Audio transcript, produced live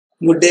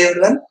Good day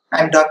everyone,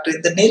 I am Dr.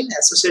 Indra,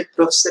 Associate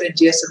Professor in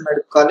GSL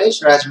Medical College,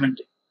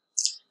 Rajahmundry.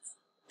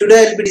 Today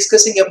I will be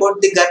discussing about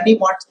the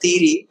Gurney-Mott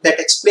theory that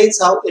explains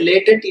how a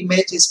latent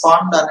image is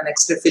formed on an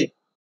X-ray film.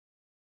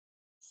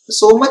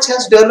 So much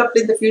has developed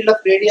in the field of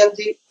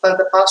radiology for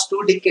the past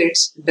 2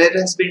 decades. There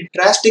has been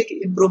drastic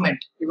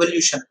improvement,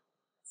 evolution.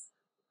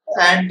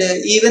 And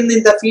even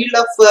in the field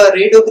of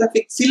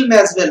radiographic film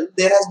as well,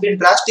 there has been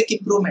drastic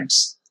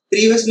improvements.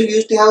 Previously we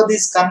used to have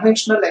these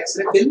conventional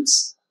X-ray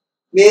films,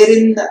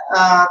 wherein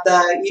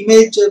the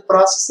image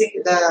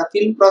processing, the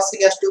film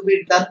processing has to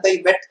be done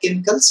by wet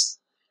chemicals,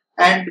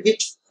 and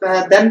which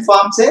then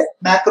forms a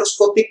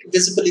macroscopic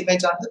visible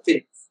image on the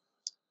film.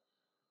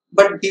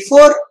 But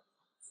before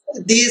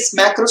this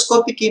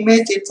macroscopic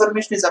image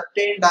information is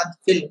obtained on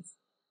the film,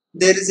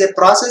 there is a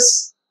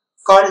process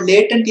called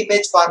latent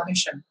image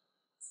formation,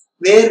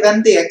 where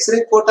when the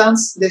X-ray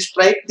photons, they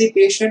strike the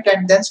patient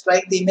and then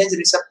strike the image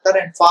receptor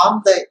and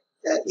form the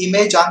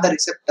image on the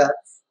receptor,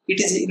 it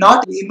is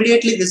not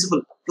immediately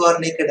visible to our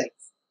naked eye.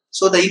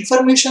 So the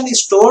information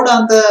is stored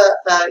on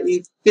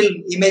the film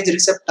image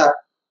receptor,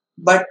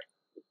 but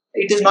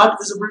it is not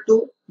visible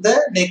to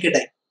the naked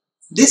eye.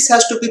 This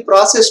has to be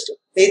processed,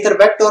 either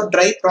wet or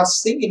dry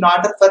processing, in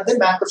order for the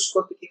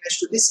macroscopic image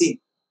to be seen.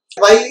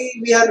 Why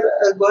we are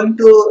going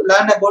to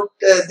learn about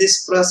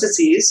this process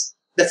is,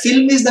 the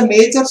film is the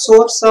major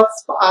source of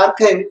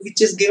archive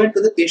which is given to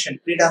the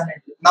patient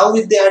predominantly. Now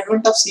with the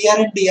advent of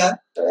CR and DR,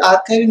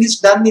 archiving is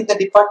done in the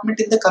department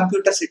in the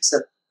computers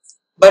itself.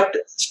 But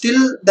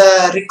still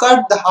the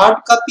record, the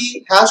hard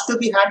copy has to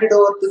be handed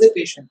over to the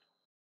patient.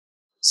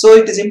 So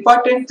it is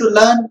important to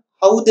learn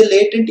how the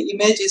latent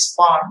image is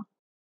formed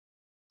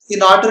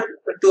in order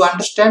to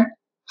understand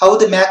how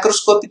the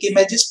macroscopic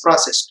image is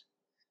processed.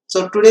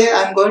 So today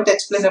I am going to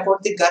explain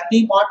about the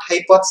Gurney-Mott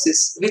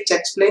hypothesis, which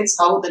explains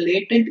how the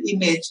latent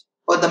image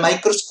or the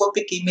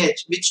microscopic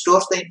image which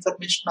stores the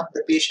information of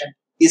the patient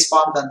is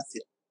formed on the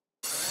film.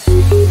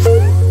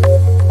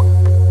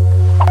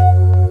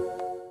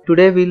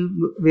 Today we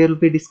will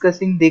be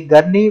discussing the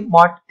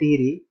Gurney-Mott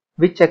theory,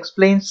 which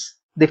explains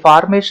the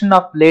formation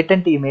of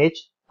latent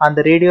image on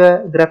the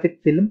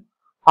radiographic film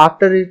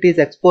after it is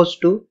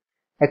exposed to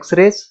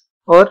X-rays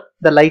or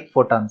the light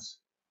photons.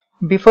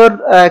 Before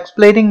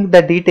explaining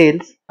the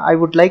details, I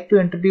would like to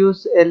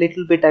introduce a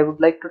little bit, I would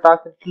like to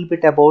talk a little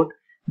bit about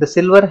the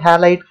silver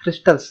halide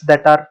crystals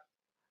that are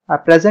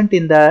present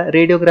in the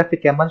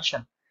radiographic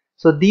emulsion.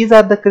 So these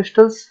are the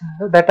crystals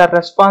that are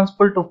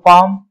responsible to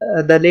form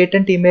the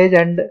latent image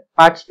and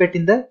participate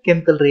in the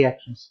chemical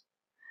reactions.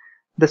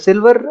 The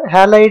silver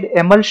halide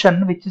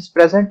emulsion, which is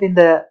present in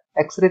the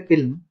X-ray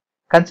film,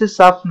 consists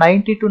of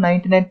 90 to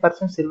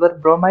 99% silver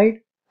bromide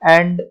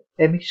and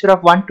a mixture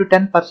of 1 to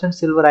 10%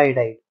 silver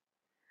iodide.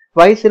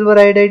 Why silver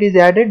iodide is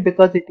added?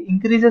 Because it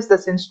increases the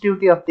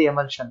sensitivity of the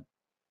emulsion.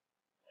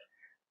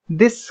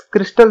 These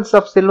crystals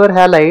of silver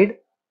halide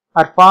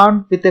are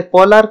formed with a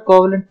polar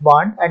covalent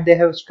bond and they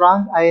have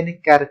strong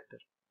ionic character.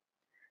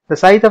 The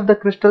size of the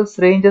crystals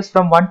ranges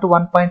from 1 to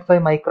 1.5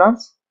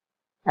 microns,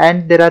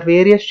 and there are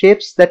various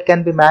shapes that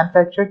can be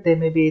manufactured. They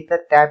may be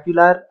either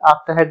tabular,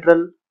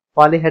 octahedral,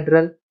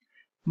 polyhedral.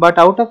 But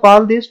out of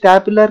all these,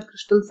 tabular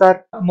crystals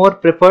are more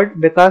preferred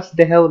because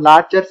they have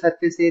larger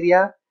surface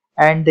area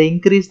and they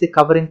increase the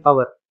covering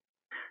power.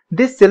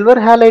 This silver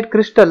halide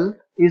crystal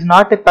is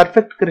not a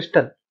perfect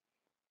crystal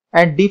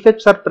and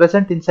defects are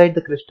present inside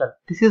the crystal.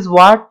 This is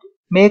what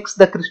makes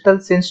the crystal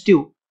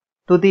sensitive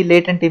to the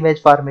latent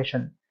image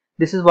formation.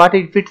 This is what,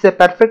 if it's a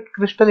perfect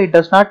crystal, it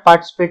does not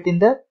participate in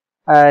the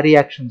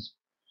reactions.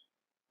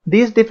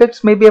 These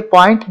defects may be a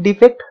point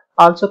defect,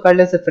 also called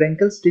as a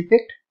Frenkel's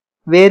defect,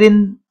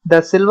 wherein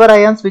the silver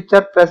ions which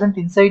are present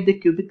inside the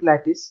cubic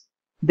lattice,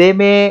 they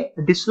may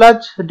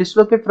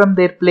dislocate from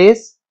their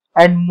place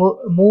and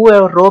move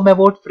or roam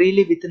about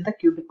freely within the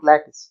cubic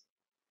lattice.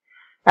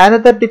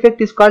 Another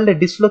defect is called a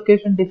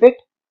dislocation defect,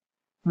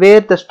 where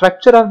the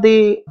structure of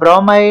the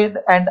bromide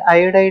and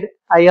iodide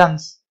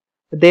ions,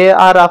 they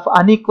are of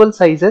unequal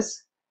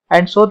sizes,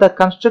 and so the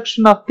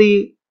construction of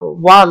the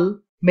wall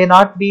may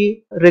not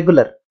be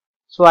regular.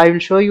 So I will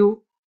show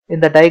you in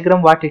the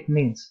diagram what it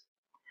means.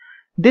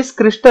 This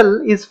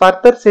crystal is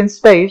further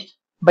sensitized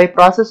by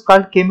process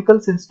called chemical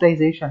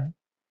sensitization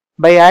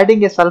by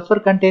adding a sulfur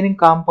containing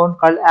compound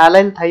called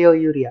allyl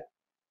thiourea.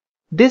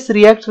 This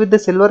reacts with the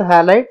silver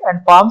halide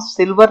and forms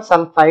silver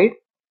sulfide,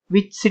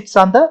 which sits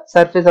on the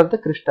surface of the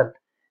crystal.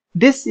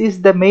 This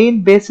is the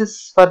main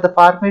basis for the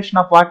formation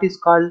of what is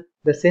called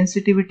the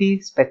sensitivity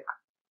spec.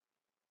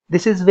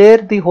 This is where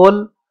the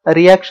whole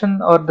reaction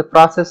or the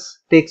process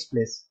takes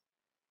place.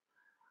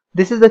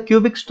 This is the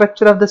cubic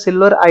structure of the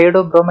silver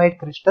iodobromide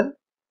crystal.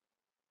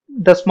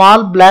 The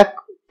small black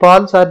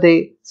balls are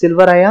the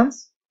silver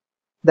ions.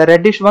 The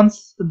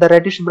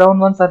reddish brown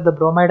ones are the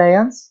bromide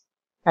ions,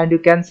 and you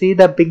can see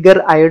the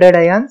bigger iodide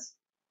ions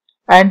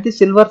and the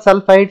silver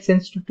sulfide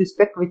sensitivity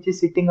spec which is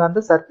sitting on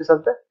the surface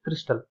of the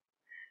crystal.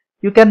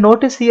 You can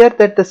notice here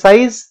that the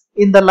size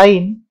in the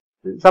line,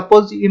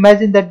 suppose you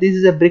imagine that this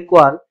is a brick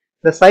wall,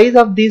 the size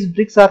of these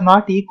bricks are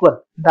not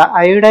equal. The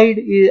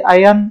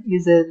ion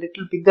is a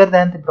little bigger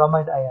than the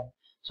bromide ion.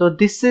 So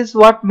this is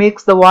what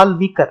makes the wall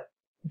weaker.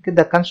 Okay,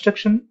 the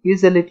construction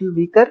is a little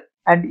weaker,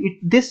 and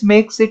this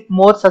makes it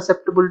more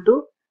susceptible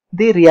to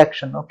the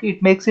reaction. Okay,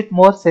 it makes it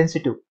more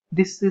sensitive.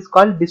 This is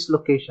called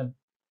dislocation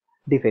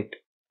defect.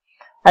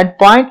 And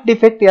point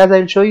defect, as I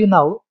will show you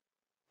now,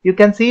 you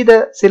can see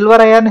the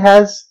silver ion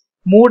has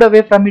moved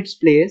away from its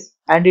place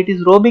and it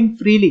is roaming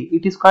freely.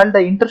 It is called the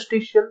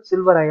interstitial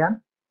silver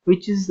ion,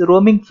 which is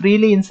roaming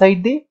freely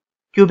inside the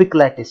cubic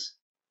lattice.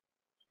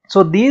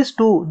 So these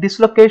two,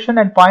 dislocation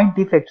and point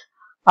defects,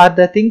 are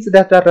the things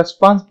that are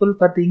responsible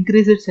for the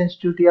increased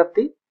sensitivity of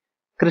the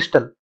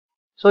crystal.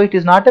 So it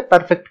is not a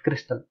perfect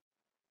crystal.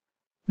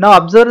 Now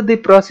observe the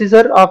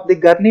procedure of the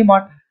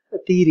Gurney-Mott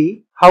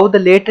theory, how the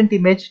latent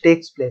image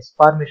takes place,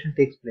 formation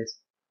takes place.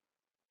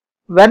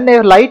 When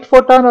a light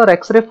photon or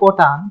X-ray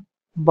photon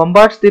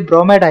bombards the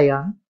bromide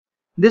ion,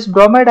 this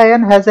bromide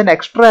ion has an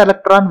extra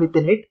electron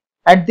within it,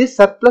 and this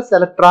surplus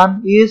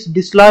electron is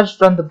dislodged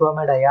from the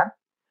bromide ion,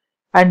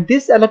 and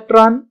this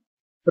electron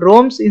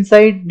roams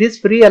inside, this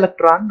free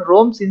electron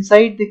roams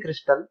inside the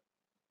crystal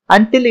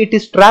until it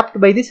is trapped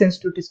by the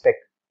sensitivity spec.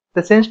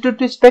 The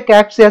sensitivity spec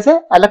acts as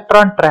an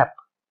electron trap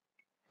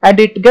and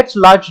it gets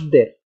lodged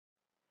there.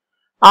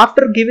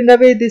 After giving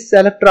away this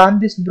electron,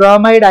 this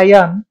bromide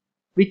ion,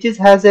 which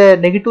has a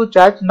negative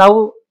charge,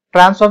 now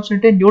transforms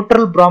into a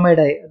neutral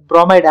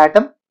bromide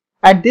atom,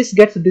 and this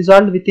gets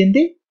dissolved within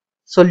the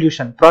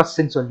solution,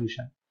 processing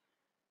solution.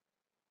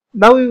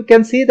 Now you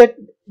can see that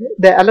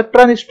the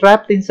electron is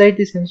trapped inside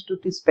the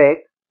sensitivity spec.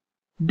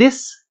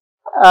 This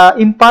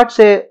imparts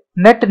a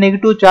net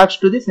negative charge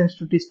to the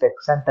sensitivity spec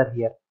center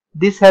here.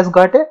 This has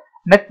got a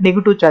net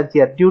negative charge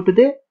here due to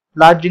the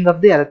lodging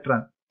of the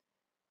electron.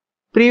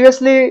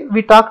 Previously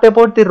we talked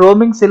about the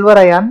roaming silver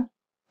ion,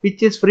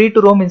 which is free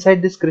to roam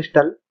inside this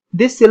crystal.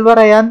 This silver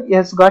ion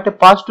has got a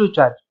positive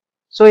charge.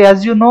 So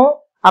as you know,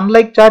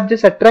 unlike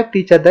charges attract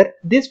each other,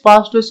 this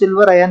positive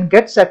silver ion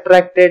gets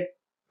attracted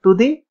to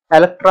the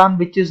electron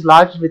which is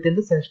lodged within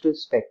the sensitive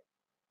spec.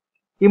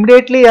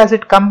 Immediately as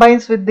it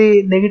combines with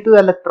the negative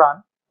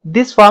electron,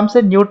 this forms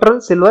a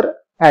neutral silver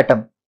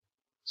atom.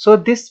 So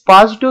this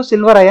positive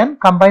silver ion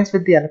combines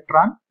with the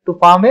electron to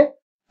form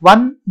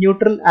one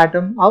neutral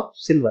atom of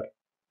silver.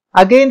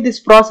 Again this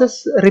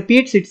process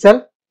repeats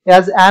itself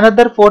as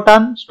another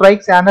photon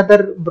strikes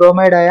another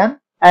bromide ion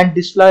and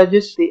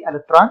dislodges the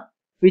electron,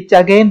 which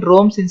again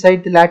roams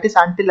inside the lattice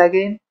until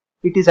again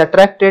it is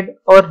attracted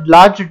or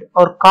lodged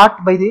or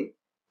caught by the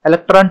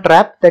electron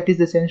trap, that is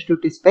the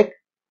sensitivity spec.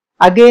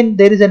 Again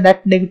there is a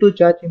net negative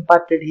charge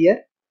imparted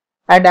here,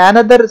 and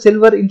another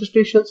silver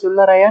interstitial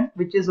silver ion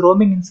which is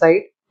roaming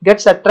inside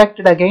gets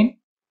attracted again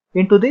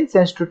into the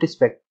sensitivity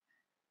spec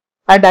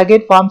and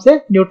again forms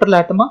a neutral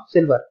atom of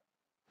silver.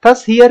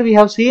 Thus here we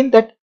have seen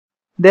that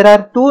there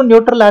are two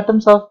neutral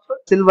atoms of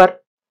silver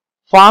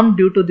formed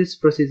due to this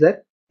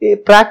procedure.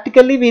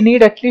 Practically we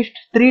need at least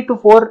 3 to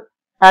 4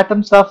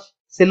 atoms of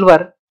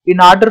silver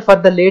in order for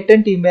the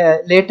latent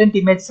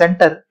image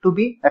center to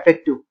be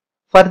effective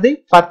for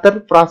the further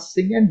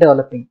processing and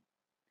developing.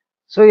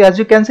 So as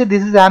you can see,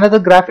 this is another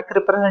graphic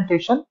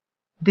representation.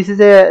 This is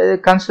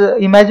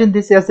imagine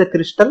this as a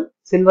crystal,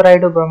 silver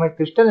iodobromide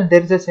crystal, and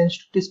there is a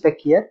sensitivity spec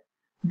here.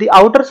 The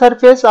outer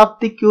surface of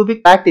the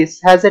cubic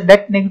lattice has a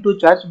net negative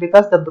charge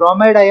because the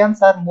bromide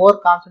ions are more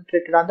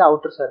concentrated on the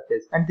outer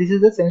surface, and this is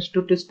the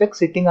sensitivity spec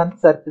sitting on the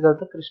surface of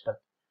the crystal.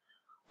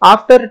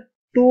 After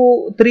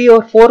 2, 3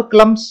 or 4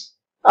 clumps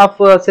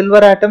of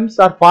silver atoms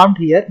are formed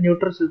here,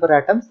 neutral silver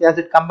atoms. As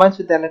it combines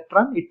with the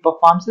electron, it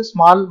forms a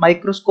small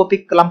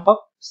microscopic clump of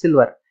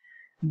silver.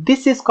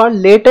 This is called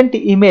latent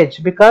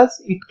image because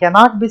it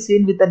cannot be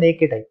seen with the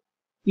naked eye.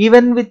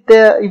 Even with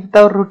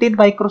our routine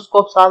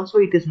microscopes also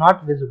it is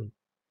not visible.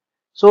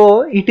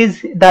 So it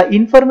is, the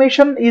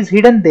information is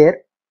hidden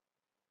there,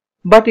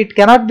 but it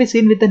cannot be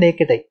seen with the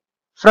naked eye.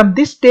 From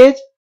this stage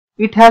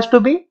it has to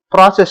be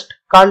processed,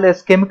 called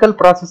as chemical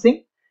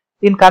processing.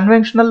 In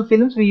conventional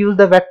films we use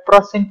the wet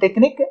processing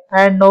technique,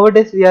 and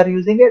nowadays we are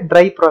using a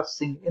dry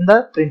processing in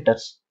the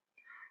printers.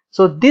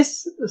 So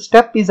this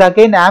step is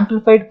again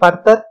amplified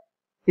further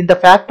in the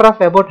factor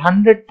of about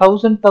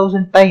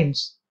 100,000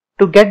 times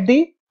to get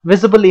the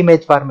visible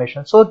image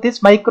formation. So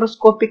this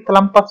microscopic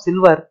clump of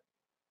silver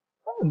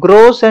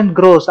grows and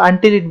grows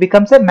until it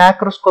becomes a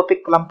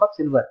macroscopic clump of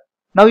silver.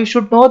 Now you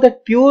should know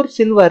that pure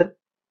silver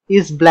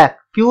is black,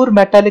 pure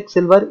metallic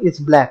silver is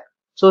black.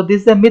 So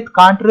this is a myth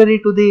contrary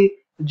to the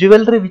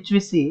jewelry which we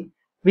see,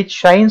 which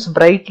shines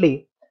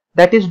brightly.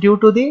 That is due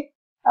to the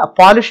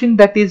polishing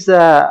that is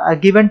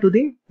given to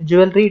the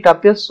jewelry. It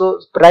appears so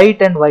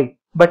bright and white,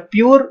 but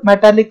pure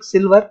metallic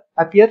silver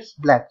appears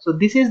black. So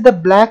this is the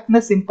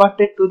blackness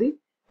imparted to the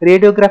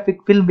radiographic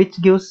film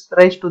which gives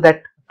rise to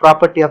that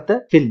property of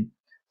the film.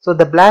 So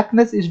the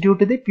blackness is due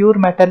to the pure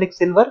metallic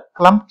silver,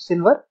 clumped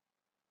silver,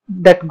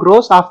 that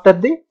grows after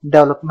the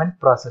development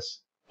process.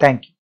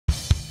 Thank you.